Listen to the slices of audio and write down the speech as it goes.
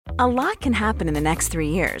A lot can happen in the next 3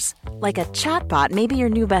 years. Like a chatbot may be your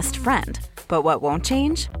new best friend. But what won't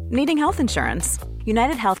change? Needing health insurance.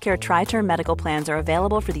 United Healthcare Tri-Term Medical Plans are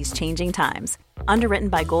available for these changing times. Underwritten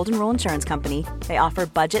by Golden Rule Insurance Company, they offer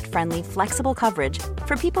budget-friendly, flexible coverage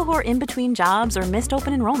for people who are in between jobs or missed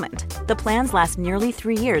open enrollment. The plans last nearly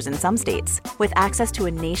 3 years in some states, with access to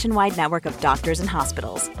a nationwide network of doctors and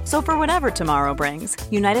hospitals. So for whatever tomorrow brings,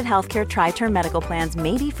 United Healthcare Tri-Term Medical Plans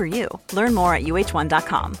may be for you. Learn more at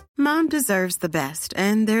uh1.com. Mom deserves the best,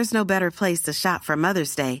 and there's no better place to shop for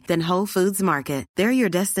Mother's Day than Whole Foods Market. They're your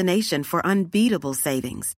destination for unbeatable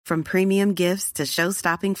savings, from premium gifts to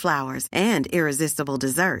show-stopping flowers and irresistible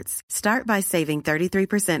desserts. Start by saving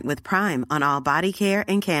 33% with Prime on all body care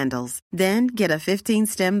and candles. Then get a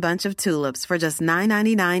 15-stem bunch of tulips for just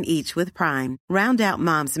 $9.99 each with Prime. Round out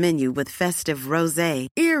Mom's menu with festive rosé,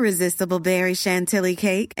 irresistible berry chantilly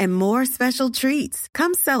cake, and more special treats.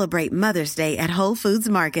 Come celebrate Mother's Day at Whole Foods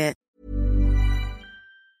Market.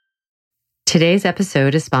 Today's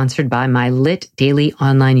episode is sponsored by my LIT daily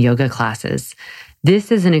online yoga classes.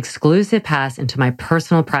 This is an exclusive pass into my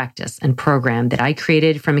personal practice and program that I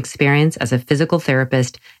created from experience as a physical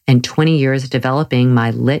therapist and 20 years developing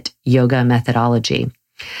my LIT yoga methodology.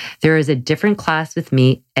 There is a different class with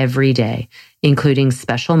me every day, including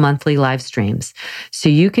special monthly live streams, so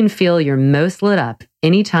you can feel your most lit up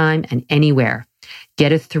anytime and anywhere.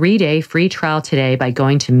 Get a 3-day free trial today by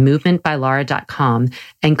going to movementbylara.com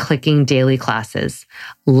and clicking daily classes.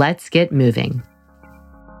 Let's get moving.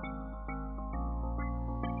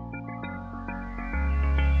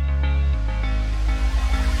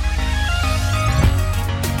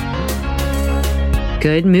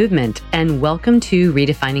 Good movement, and welcome to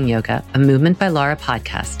Redefining Yoga, a Movement by Lara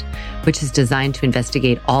podcast, which is designed to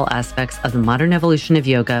investigate all aspects of the modern evolution of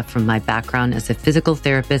yoga from my background as a physical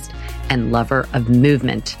therapist and lover of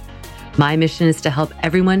movement. My mission is to help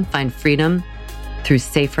everyone find freedom through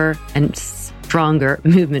safer and stronger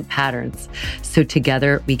movement patterns, so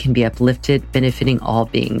together we can be uplifted, benefiting all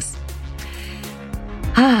beings.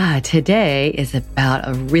 Today is about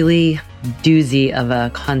a really doozy of a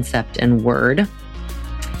concept and word,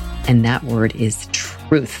 and that word is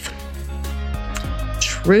truth.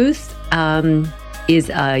 Truth is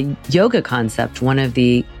a yoga concept, one of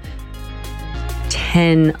the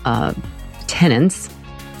 10 tenets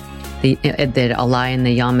that align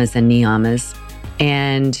the yamas and niyamas.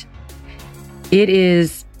 And it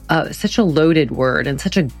is such a loaded word and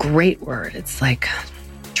such a great word. It's like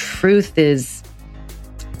truth is,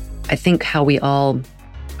 I think, how we all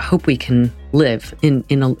hope we can live in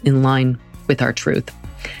line with our truth.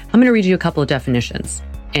 I'm going to read you a couple of definitions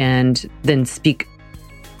and then speak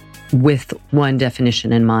with one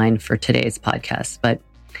definition in mind for today's podcast. But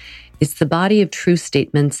it's the body of true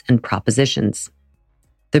statements and propositions,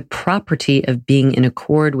 the property of being in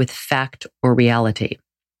accord with fact or reality,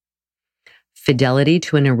 fidelity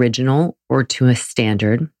to an original or to a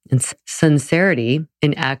standard, and sincerity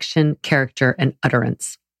in action, character, and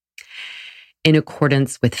utterance, in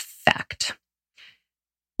accordance with fact.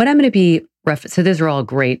 What I'm going to be so those are all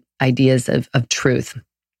great ideas of truth.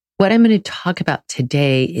 What I'm going to talk about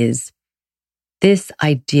today is this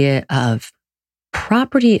idea of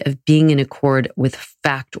property of being in accord with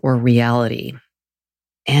fact or reality,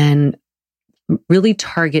 and really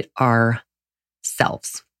target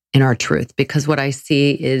ourselves in our truth. Because what I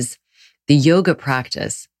see is the yoga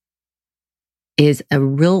practice is a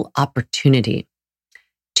real opportunity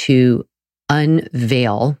to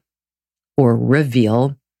unveil or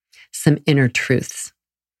reveal some inner truths.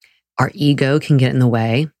 Our ego can get in the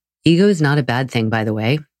way. Ego is not a bad thing, by the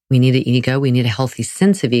way. We need an ego. We need a healthy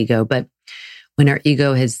sense of ego. But when our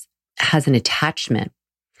ego has an attachment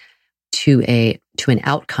to an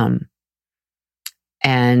outcome,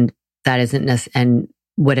 and that isn't and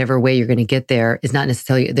whatever way you're going to get there is not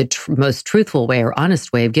necessarily the most truthful way or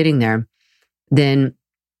honest way of getting there, then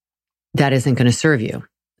that isn't going to serve you.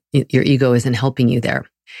 Your ego isn't helping you there.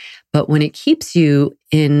 But when it keeps you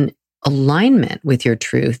in alignment with your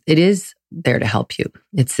truth, it is there to help you.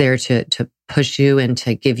 It's there to push you and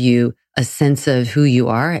to give you a sense of who you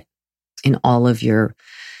are in all of your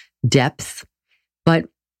depth. But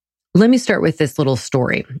let me start with this little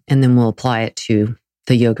story, and then we'll apply it to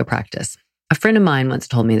the yoga practice. A friend of mine once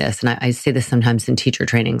told me this, and I say this sometimes in teacher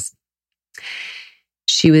trainings.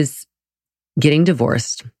 She was getting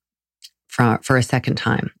divorced for a second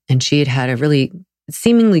time, and she had a really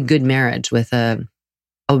seemingly good marriage with a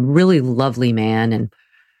really lovely man,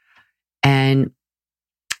 and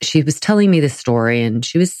she was telling me this story, and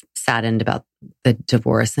she was saddened about the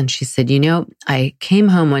divorce. And she said, I came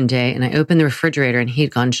home one day and I opened the refrigerator and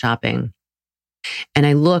he'd gone shopping. And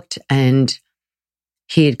I looked and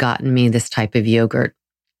he had gotten me this type of yogurt.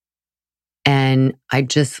 And I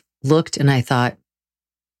just looked and I thought,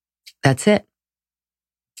 that's it.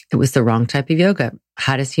 It was the wrong type of yogurt.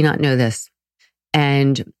 How does he not know this?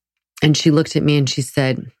 And she looked at me and she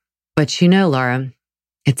said, but Laura,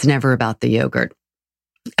 it's never about the yogurt.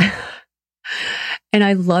 And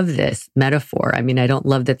I love this metaphor. I mean, I don't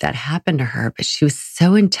love that happened to her, but she was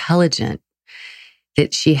so intelligent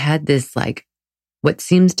that she had this like, what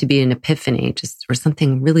seems to be an epiphany, or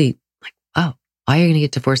something really like, oh, why are you going to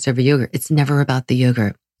get divorced over yogurt? It's never about the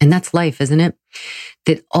yogurt. And that's life, isn't it?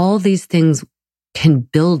 That all these things can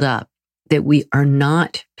build up that we are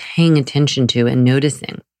not paying attention to and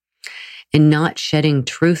noticing and not shedding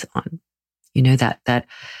truth on. That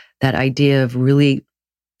idea of really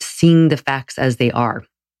seeing the facts as they are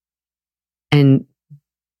and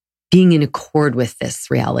being in accord with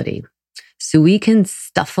this reality. So we can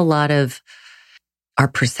stuff a lot of our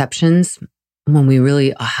perceptions when we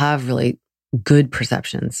really have really good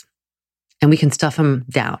perceptions, and we can stuff them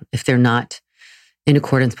down if they're not in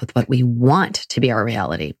accordance with what we want to be our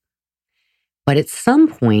reality. But at some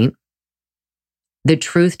point, the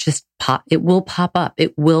truth it will pop up.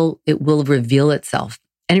 It will reveal itself.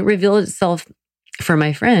 And it revealed itself for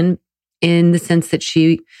my friend in the sense that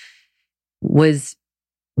she was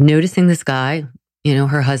noticing this guy,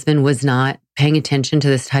 her husband was not paying attention to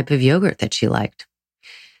this type of yogurt that she liked.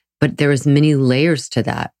 But there was many layers to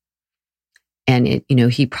that. And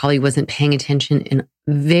he probably wasn't paying attention in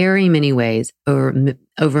very many ways or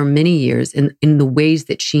over many years in the ways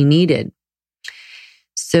that she needed.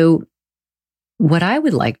 So what I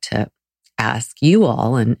would like to ask you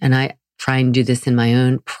all, and I try and do this in my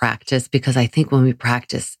own practice, because I think when we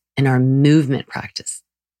practice in our movement practice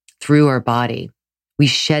through our body, we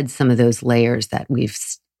shed some of those layers that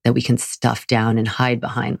we can stuff down and hide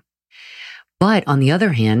behind. But on the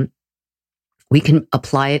other hand, we can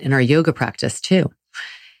apply it in our yoga practice too.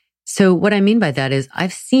 So what I mean by that is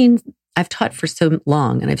I've taught for so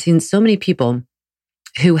long, and I've seen so many people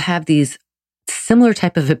who have these similar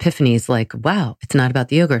type of epiphanies like, wow, it's not about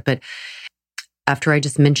the yogurt. But after I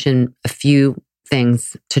just mentioned a few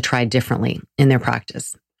things to try differently in their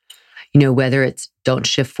practice, whether it's don't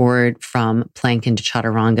shift forward from plank into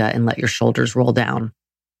chaturanga and let your shoulders roll down.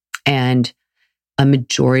 And a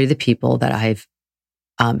majority of the people that I've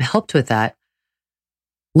helped with that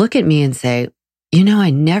look at me and say, I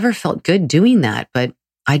never felt good doing that, but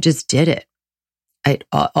I just did it. It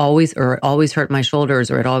always hurt my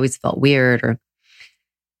shoulders, or it always felt weird,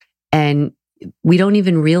 and we don't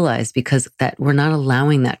even realize, because that we're not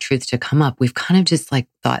allowing that truth to come up. We've kind of just like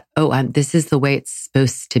thought, this is the way it's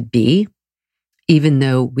supposed to be, even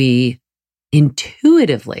though we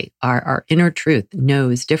intuitively, our inner truth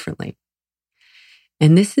knows differently.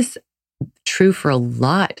 And this is true for a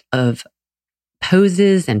lot of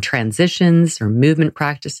poses and transitions or movement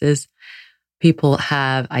practices. People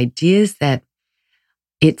have ideas that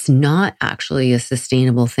it's not actually a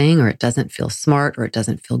sustainable thing, or it doesn't feel smart, or it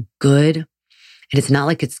doesn't feel good. And it's not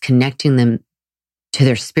like it's connecting them to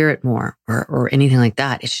their spirit more or anything like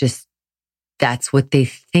that. It's just, that's what they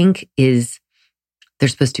think is they're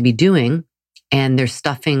supposed to be doing. And they're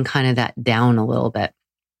stuffing kind of that down a little bit.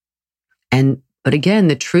 But again,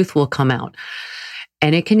 the truth will come out,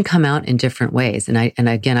 and it can come out in different ways. And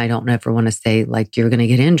again, I don't ever want to say like you're going to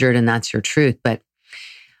get injured and that's your truth. But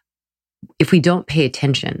if we don't pay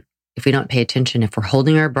attention, if we're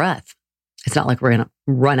holding our breath, it's not like we're going to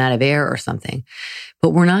run out of air or something, but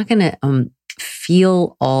we're not going to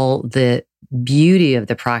feel all the beauty of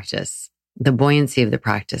the practice, the buoyancy of the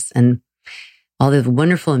practice, and all the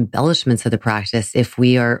wonderful embellishments of the practice if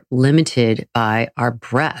we are limited by our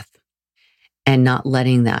breath and not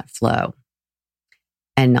letting that flow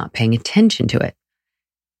and not paying attention to it.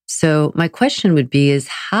 So my question would be is,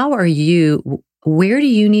 where do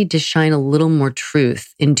you need to shine a little more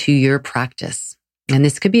truth into your practice? And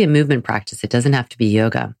this could be a movement practice. It doesn't have to be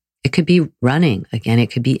yoga. It could be running. Again,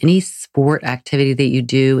 it could be any sport activity that you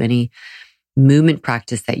do, any movement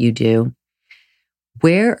practice that you do.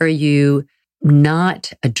 Where are you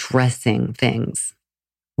not addressing things?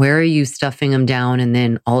 Where are you stuffing them down? And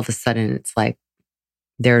then all of a sudden it's like,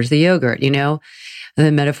 there's the yogurt, the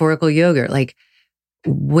metaphorical yogurt. Like,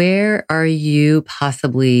 where are you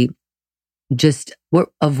possibly just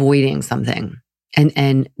avoiding something?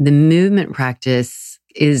 And the movement practice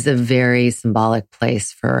is a very symbolic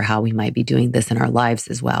place for how we might be doing this in our lives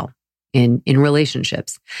as well, in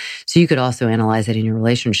relationships. So you could also analyze it in your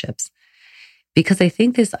relationships. Because I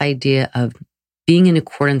think this idea of being in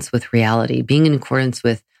accordance with reality, being in accordance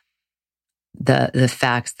with the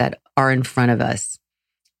facts that are in front of us,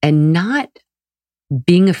 and not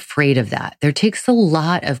being afraid of that. There takes a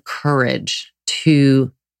lot of courage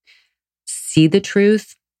to see the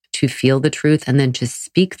truth, to feel the truth, and then to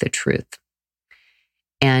speak the truth.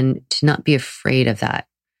 And to not be afraid of that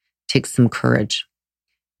takes some courage,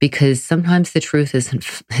 because sometimes the truth isn't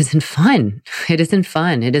fun. It isn't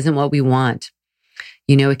fun. It isn't what we want.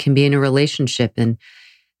 It can be in a relationship, and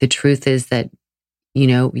the truth is that,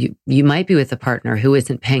 you might be with a partner who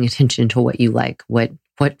isn't paying attention to what you like, what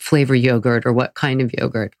flavor yogurt or what kind of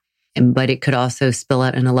yogurt. But it could also spill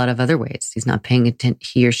out in a lot of other ways. He's not paying attention.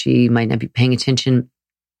 He or she might not be paying attention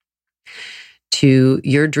to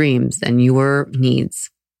your dreams and your needs.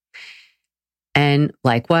 And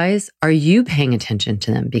likewise, are you paying attention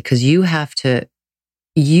to them? Because you have to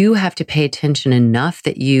pay attention enough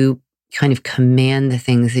that you kind of command the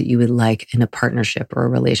things that you would like in a partnership or a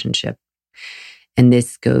relationship. And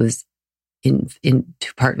this goes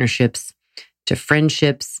into partnerships, to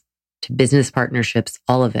friendships, to business partnerships,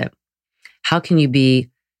 all of it. How can you be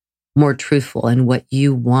more truthful in what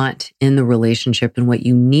you want in the relationship and what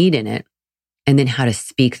you need in it? And then how to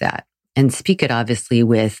speak that, and speak it obviously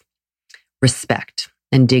with respect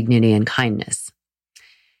and dignity and kindness.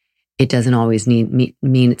 It doesn't always mean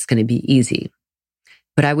it's going to be easy.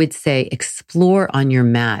 But I would say explore on your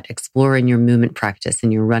mat, explore in your movement practice,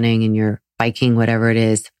 in your running, in your biking, whatever it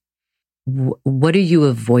is. What are you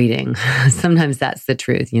avoiding? Sometimes that's the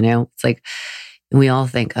truth, It's like, we all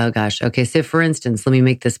think, oh gosh, okay. So for instance, let me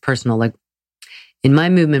make this personal. Like in my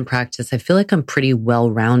movement practice, I feel like I'm pretty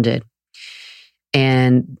well-rounded.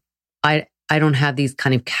 And I don't have these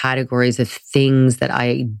kind of categories of things that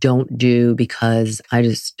I don't do because I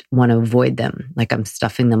just want to avoid them. Like I'm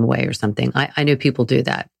stuffing them away or something. I know people do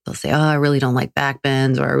that. They'll say, oh, I really don't like back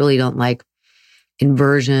bends, or I really don't like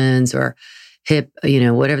inversions or hip,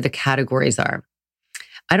 whatever the categories are.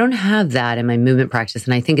 I don't have that in my movement practice.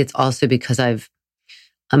 And I think it's also because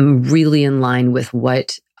I'm really in line with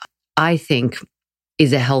what I think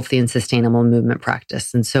is a healthy and sustainable movement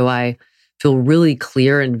practice. And so I feel really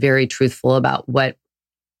clear and very truthful about what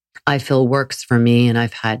I feel works for me. And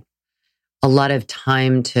I've had a lot of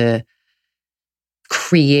time to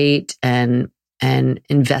create and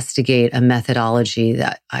investigate a methodology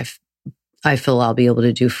that I feel I'll be able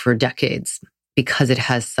to do for decades, because it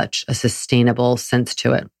has such a sustainable sense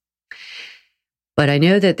to it. But I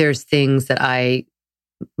know that there's things that I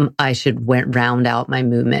should round out my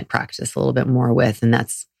movement practice a little bit more with. And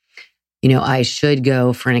that's, I should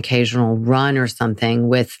go for an occasional run or something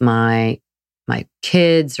with my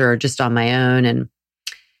kids or just on my own. And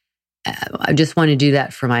I just want to do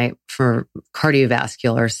that for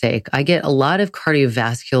cardiovascular sake. I get a lot of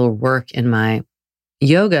cardiovascular work in my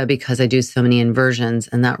yoga because I do so many inversions,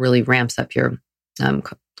 and that really ramps up your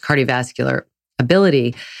cardiovascular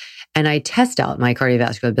ability. And I test out my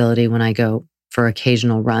cardiovascular ability when I go for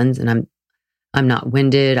occasional runs, and I'm not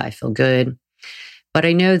winded. I feel good. But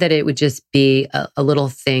I know that it would just be a little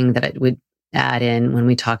thing that I would add in when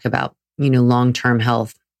we talk about, long-term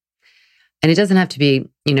health. And it doesn't have to be,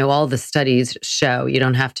 all the studies show you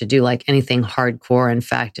don't have to do like anything hardcore. In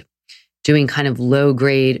fact, doing kind of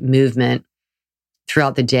low-grade movement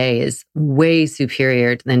throughout the day is way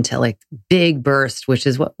superior than to like big burst, which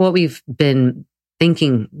is what we've been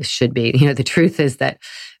thinking should be. The truth is that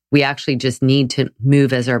we actually just need to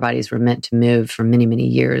move as our bodies were meant to move for many, many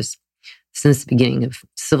years since the beginning of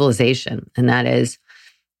civilization. And that is,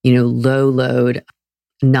 low load,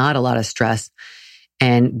 not a lot of stress,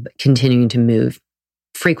 and continuing to move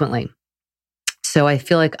frequently. So I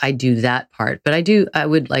feel like I do that part, but I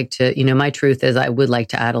would like to, my truth is I would like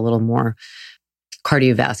to add a little more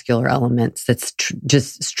cardiovascular elements. That's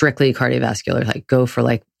just strictly cardiovascular, like go for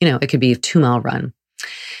it could be a 2-mile run.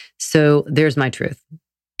 So there's my truth.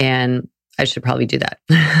 And I should probably do that.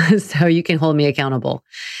 So you can hold me accountable.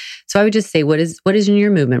 So I would just say, what is in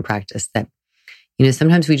your movement practice that,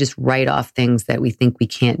 sometimes we just write off things that we think we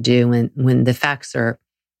can't do when the facts are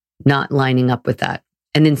not lining up with that.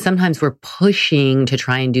 And then sometimes we're pushing to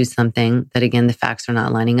try and do something that, again, the facts are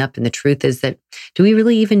not lining up. And the truth is that, do we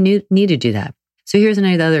really even need to do that? So here's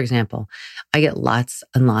another example. I get lots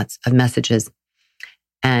and lots of messages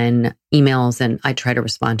and emails, and I try to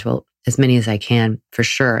respond to as many as I can, for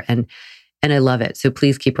sure. And I love it. So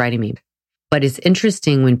please keep writing me. But it's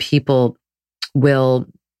interesting when people will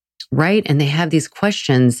write and they have these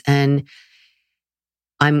questions, and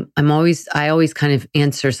I always kind of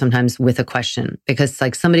answer sometimes with a question, because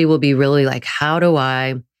like somebody will be really like, how do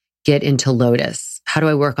I get into Lotus? How do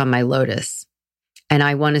I work on my Lotus? And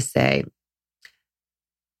I want to say,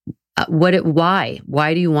 why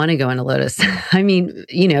do you want to go into Lotus? I mean,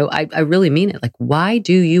 I really mean it. Like, why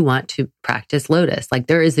do you want to practice Lotus? Like,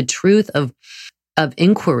 there is a truth of of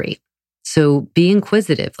inquiry. So be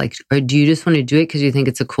inquisitive. Like, or do you just want to do it because you think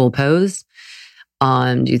it's a cool pose?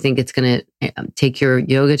 Do you think it's going to take your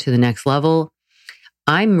yoga to the next level?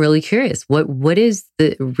 I'm really curious. What is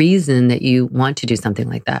the reason that you want to do something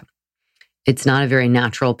like that? It's not a very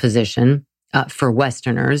natural position for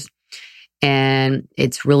Westerners. And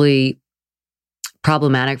it's really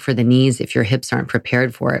problematic for the knees if your hips aren't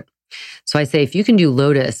prepared for it. So I say, if you can do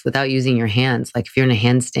lotus without using your hands, like if you're in a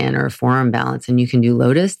handstand or a forearm balance and you can do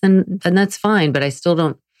lotus, then that's fine. But I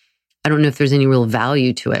don't know if there's any real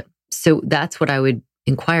value to it. So that's what I would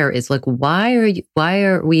inquire is like, why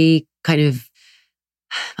are we kind of,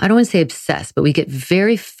 I don't want to say obsessed, but we get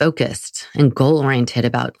very focused and goal-oriented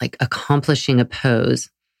about like accomplishing a pose.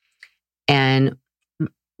 And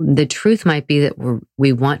the truth might be that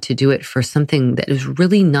we want to do it for something that is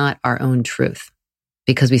really not our own truth,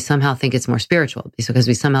 because we somehow think it's more spiritual, because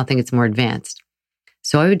we somehow think it's more advanced.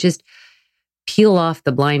 So I would just peel off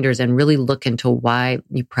the blinders and really look into why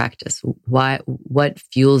you practice, what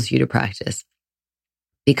fuels you to practice.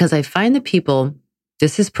 Because I find the people,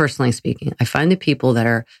 this is personally speaking, I find the people that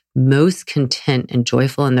are most content and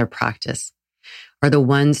joyful in their practice are the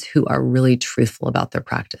ones who are really truthful about their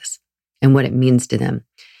practice and what it means to them.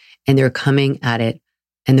 And they're coming at it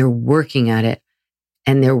and they're working at it,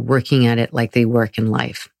 and they're working at it like they work in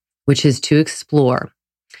life, which is to explore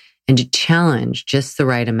and to challenge just the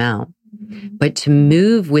right amount, but to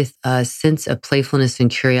move with a sense of playfulness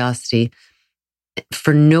and curiosity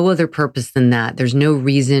for no other purpose than that. There's no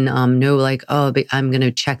reason, no like, oh, but I'm going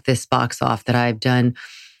to check this box off that I've done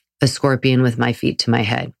a scorpion with my feet to my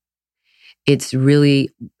head. It's really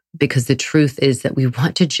because the truth is that we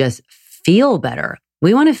want to just feel better.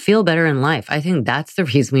 We want to feel better in life. I think that's the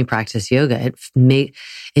reason we practice yoga.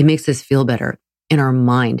 It makes us feel better in our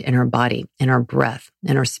mind, in our body, in our breath,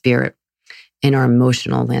 in our spirit, in our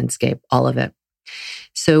emotional landscape, all of it.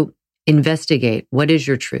 So investigate, what is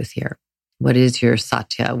your truth here? What is your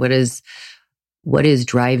satya? What is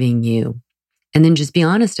driving you? And then just be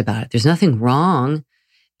honest about it. There's nothing wrong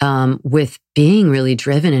with being really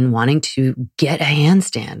driven and wanting to get a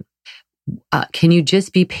handstand. Can you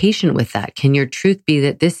just be patient with that? Can your truth be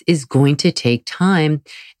that this is going to take time?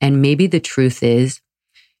 And maybe the truth is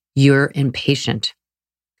you're impatient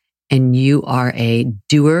and you are a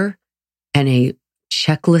doer and a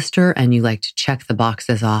checklister and you like to check the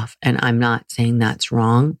boxes off. And I'm not saying that's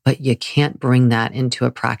wrong, but you can't bring that into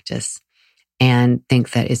a practice and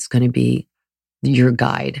think that it's going to be your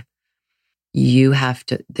guide. You have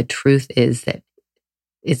to, the truth is that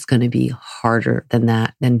it's going to be harder than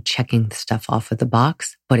that, than checking stuff off of the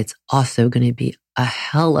box, but it's also going to be a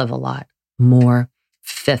hell of a lot more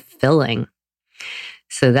fulfilling.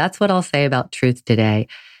 So that's what I'll say about truth today.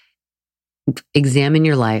 Examine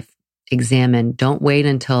your life. Examine. Don't wait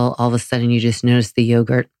until all of a sudden you just notice the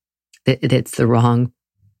yogurt that it's the wrong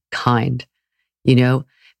kind. You know,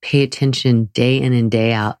 pay attention day in and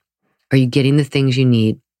day out. Are you getting the things you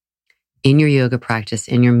need in your yoga practice,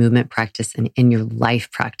 in your movement practice, and in your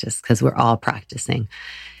life practice? Because we're all practicing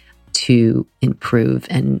to improve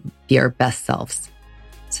and be our best selves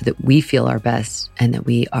so that we feel our best and that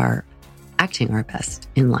we are acting our best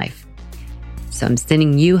in life. So I'm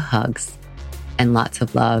sending you hugs and lots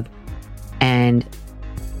of love. And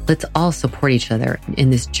let's all support each other in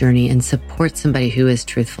this journey and support somebody who is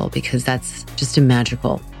truthful, because that's just a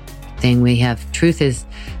magical thing. Truth is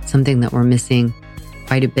something that we're missing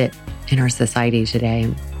quite a bit in our society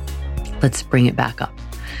today. Let's bring it back up.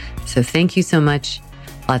 So thank you so much.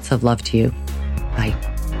 Lots of love to you. Bye.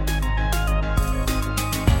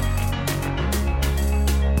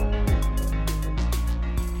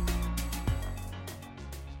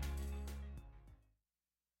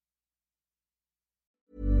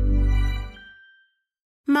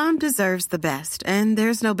 Mom deserves the best, and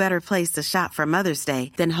there's no better place to shop for Mother's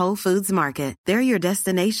Day than Whole Foods Market. They're your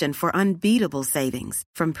destination for unbeatable savings,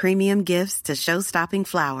 from premium gifts to show-stopping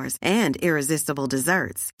flowers and irresistible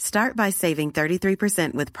desserts. Start by saving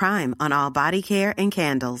 33% with Prime on all body care and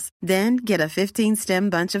candles. Then get a 15-stem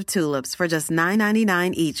bunch of tulips for just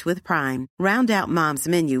 $9.99 each with Prime. Round out Mom's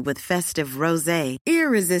menu with festive rosé,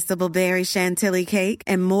 irresistible berry chantilly cake,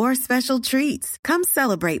 and more special treats. Come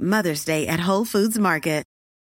celebrate Mother's Day at Whole Foods Market.